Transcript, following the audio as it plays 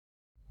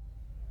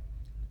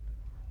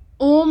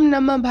ओम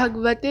नमः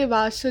भगवते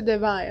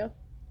वासुदेवाय।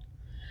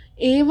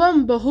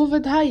 एवं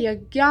बहुविधा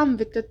यज्ञां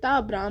वितता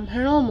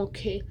ब्राह्मणो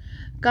मुखे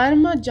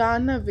कर्म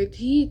जान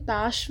विधि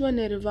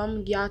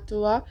ताश्वनिर्वं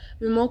ज्ञात्वा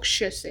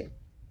विमोक्ष्यसे.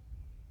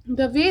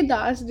 The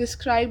Vedas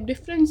describe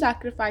different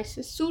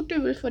sacrifices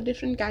suitable for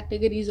different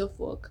categories of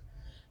work.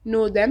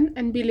 Know them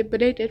and be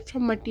liberated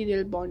from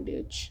material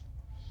bondage.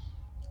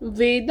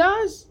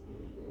 Vedas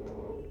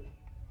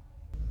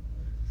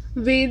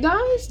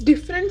Vedas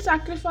different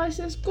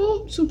sacrifices को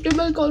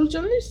suitable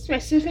କରୁଛନ୍ତି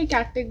specific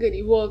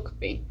category work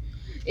ପାଇଁ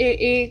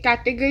ए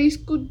categories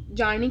को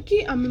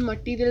ଜାଣିକି ଆମେ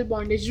material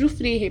bondage ରୁ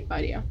free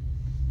ହେଇପାରିବା.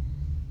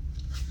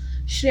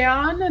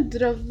 श्रेयान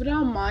द्रव्र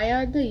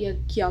मायाद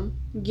यज्ञम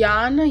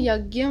ज्ञान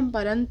यज्ञम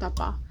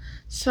परंतपा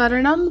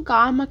स्वर्णम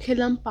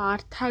कामखिलम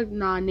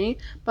पार्थाज्ञाने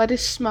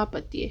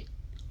परिस्मापत्ये.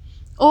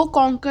 O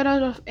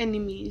conqueror of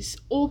enemies,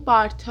 O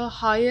Partha,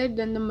 higher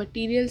than the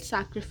material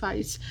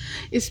sacrifice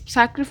is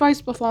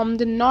sacrifice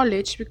performed in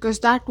knowledge, because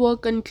that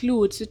work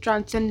includes the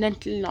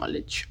transcendental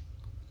knowledge.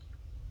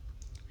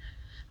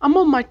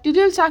 ଆମ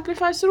material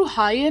sacrifice ରୁ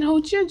higher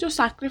ହେଉଛି जो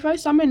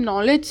sacrifice ଆମେ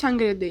knowledge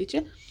ସାଙ୍ଗରେ ଦେଇଛେ,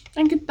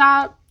 କାହିଁକି ତା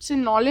ସେ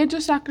knowledge ର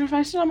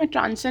sacrifice ରେ ଆମେ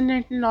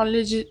transcendental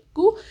knowledge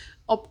କୁ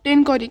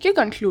obtain କରିକି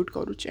conclude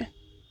କରୁଛे.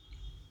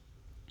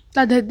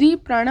 तदधि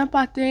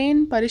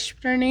प्रणपातेन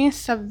परिस्पृणे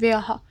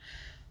सव्यः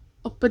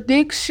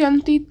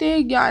उपदेक्ष्यन्ति ते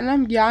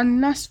ज्ञानं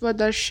ज्ञानिनः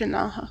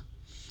स्वदर्शनाः.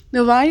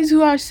 The wise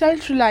who are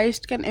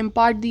self-realized can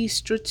impart these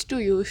truths to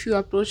you if you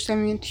approach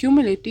them with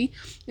humility,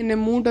 in a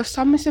mood of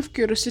submissive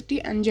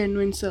curiosity and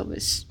genuine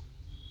service.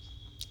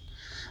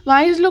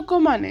 Wise लोक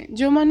माने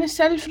जो माने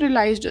self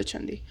realized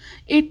अछंदी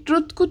a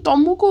truth को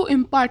तुमको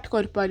impart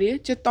कर पारे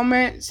जे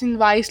तमे सिन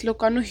वाइज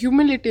लोकानो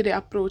ह्यूमिलिटी रे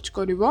अप्रोच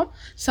करिवो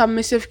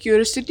सबमिसिव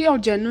क्यूरियोसिटी और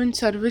जेन्युइन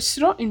सर्विस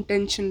रो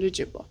इंटेंशन रे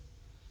जेबो.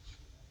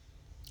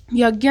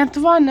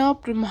 यज्ञत्वा न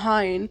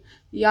प्रमहायन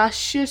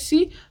यास्यसि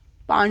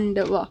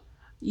पांडव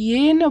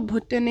येन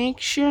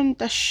भूतनेक्षण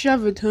तस्य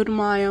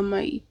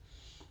विधुर्मायमयी.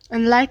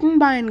 Enlightened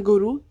by an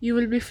guru, you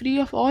will be free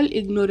of all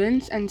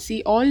ignorance and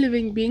see all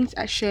living beings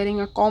as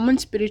sharing a common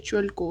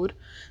spiritual core,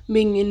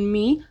 being in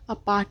me, a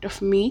part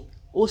of me,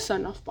 O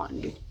son of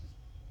Pandu.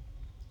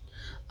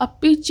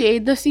 Api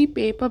chedasi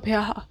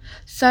pepabhyah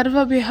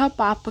sarvabhyah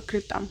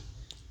papakritam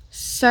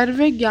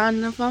sarve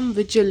jnanavam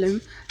vigilim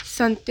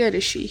santya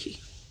rishihi.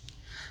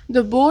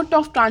 The boat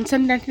of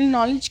transcendental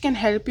knowledge can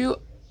help you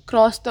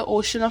cross the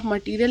ocean of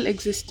material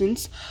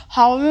existence,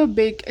 however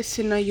big a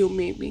sinner you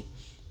may be.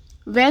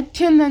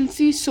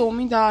 वैद्यनंसी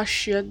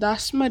सोमिदाश्य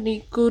दास्मरि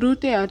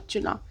कुरुते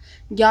अर्चना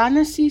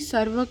ज्ञानसी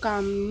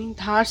सर्वकामिनी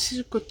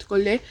धार्ष्य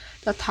कुतकुले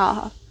तथाह.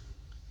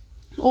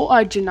 O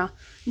Arjuna,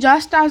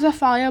 just as a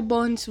fire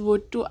burns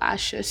wood to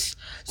ashes,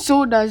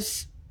 so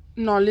does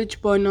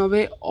knowledge burn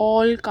away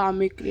all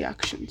karmic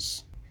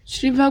reactions.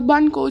 Shri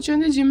भगवान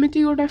कहते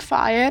जिमिति गोटे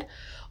fire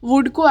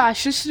would को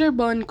ashes रे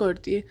burn कर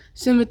दिए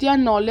सेमितिया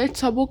knowledge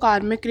सब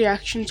कार्मिक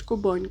रिएक्शंस को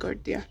बर्न कर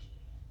दिया.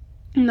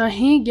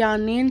 नहीं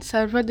ज्ञानेन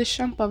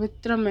सर्वदिशं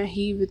पवित्रं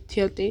हि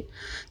विद्यते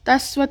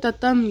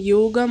तस्वततं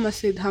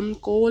योगमसिद्धं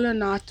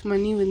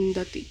कोलनात्मनि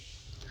विन्दति.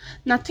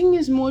 Nothing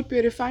is more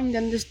purifying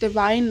than this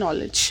divine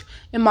knowledge.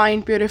 A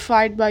mind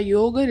purified by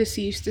yoga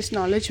receives this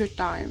knowledge with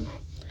time.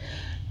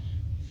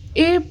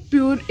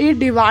 A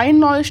divine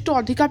knowledge तो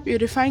अधिका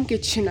प्यूरिफाइंग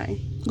किछि नाही.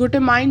 गोटे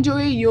माइंड जो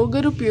ए योग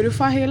रु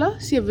प्यूरिफाई होला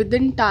सी with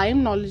in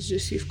time knowledge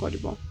receive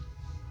करबो.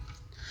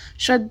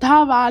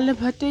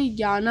 श्रद्धावालभते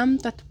ज्ञानं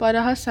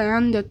तत्परः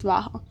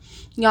सयन्दत्वाः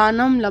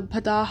ज्ञानं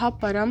लभताः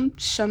परं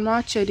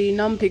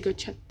क्षमाचरिणं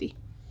भिगच्छति.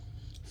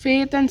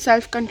 Faith and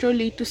self-control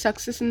lead to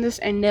success in this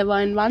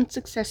endeavor, and once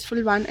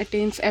successful, one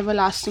attains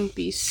everlasting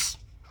peace.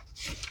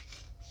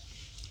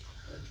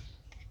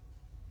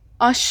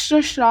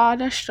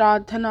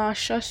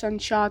 अश्रश्राद्धनाश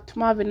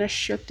संशात्मा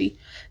विनश्यति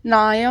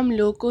नायं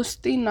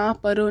लोकोस्ति न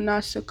परो न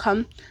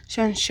सुखम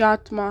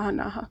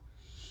संशात्मानः.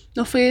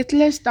 The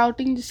faithless,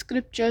 doubting the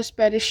scriptures,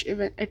 perish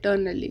even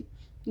eternally.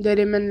 They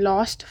remain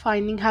lost,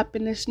 finding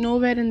happiness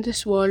nowhere in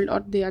this world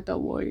or the other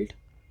world.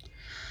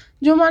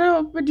 जो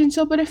माने जिनस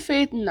ऊपर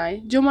faith नाई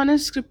जो माने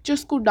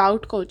स्क्रिप्चर्स को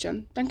डाउट कौचन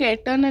तांके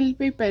एटर्नल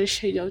पे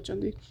पेरिश हो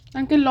जाउचंदी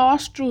तांके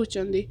लॉस्ट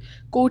रहउचंदी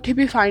कोठी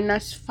भी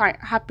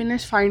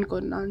हैप्पीनेस फाइंड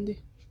करनांदी.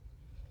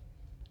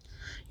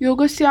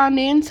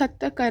 योगस्यानेन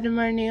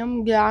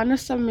सत्यकर्मण्यं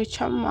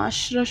ज्ञानसमिच्छम्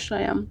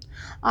आश्रयम्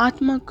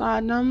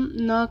आत्मकानं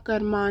न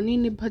कर्माणि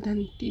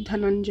निबधन्ति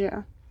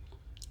Dhananjay.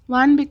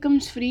 One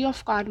becomes free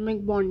of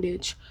karmic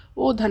bondage,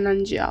 O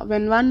Dhananjaya,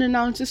 when one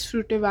renounces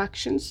fruitive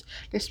actions,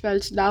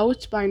 dispels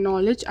doubts by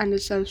knowledge and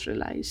is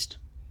self-realized.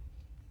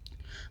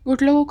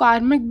 गोट लोग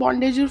कार्मिक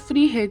बॉन्डेज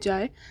फ्री है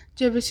जाए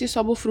जब इसे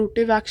सब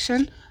फ्रूटिव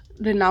एक्शन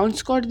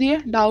रिनाउंस कर दिए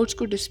डाउट्स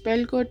को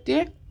डिस्पेल कर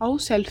दिए और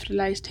सेल्फ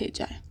रिलाइज्ड हो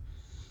जाए.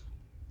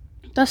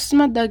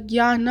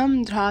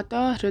 तस्मदज्ञानं ध्राता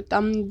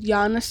हृतं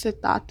ज्ञानस्य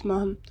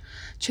तात्महं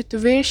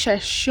चित्वे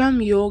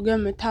शस्यं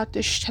योगमिथा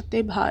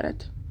तिष्ठते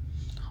Bharat.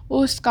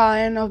 O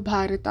Scion of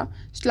Bharata,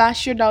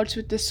 slash your doubts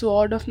with the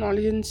sword of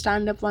knowledge and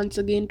stand up once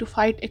again to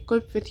fight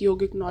equipped with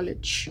yogic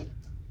knowledge.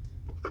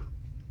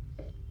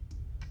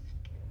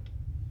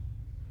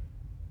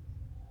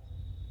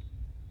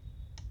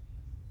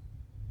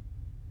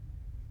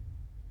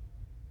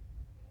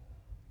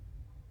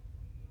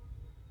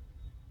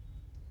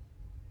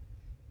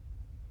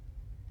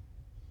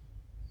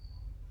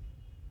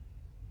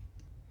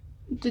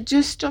 The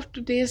gist of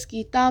today's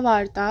Gita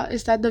Varta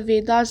is that the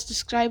Vedas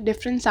describe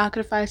different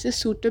sacrifices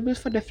suitable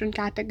for different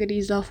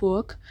categories of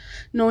work.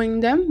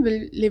 Knowing them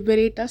will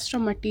liberate us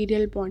from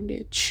material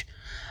bondage.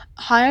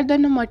 Higher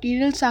than a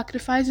material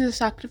sacrifice is a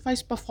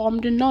sacrifice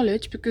performed in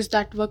knowledge because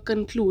that work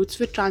concludes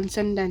with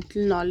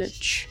transcendental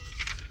knowledge.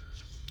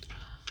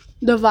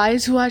 The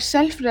wise who are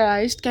self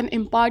realized can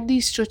impart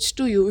these truths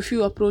to you if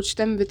you approach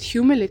them with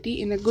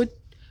humility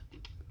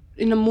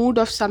in a mood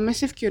of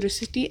submissive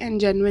curiosity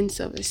and genuine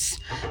service.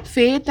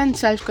 Faith and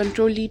self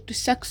control lead to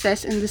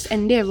success in this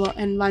endeavor,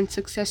 and once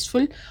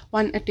successful,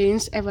 one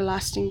attains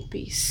everlasting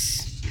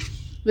peace.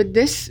 With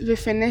this, we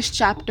finish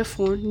chapter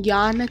 4,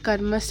 Jnana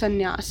Karma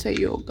Sannyasa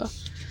Yoga.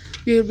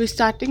 We will be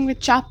starting with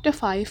chapter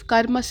 5,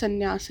 Karma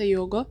Sannyasa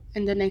Yoga,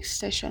 in the next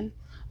session.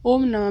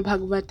 Om Namah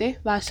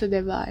Bhagavate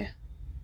Vasudevaya.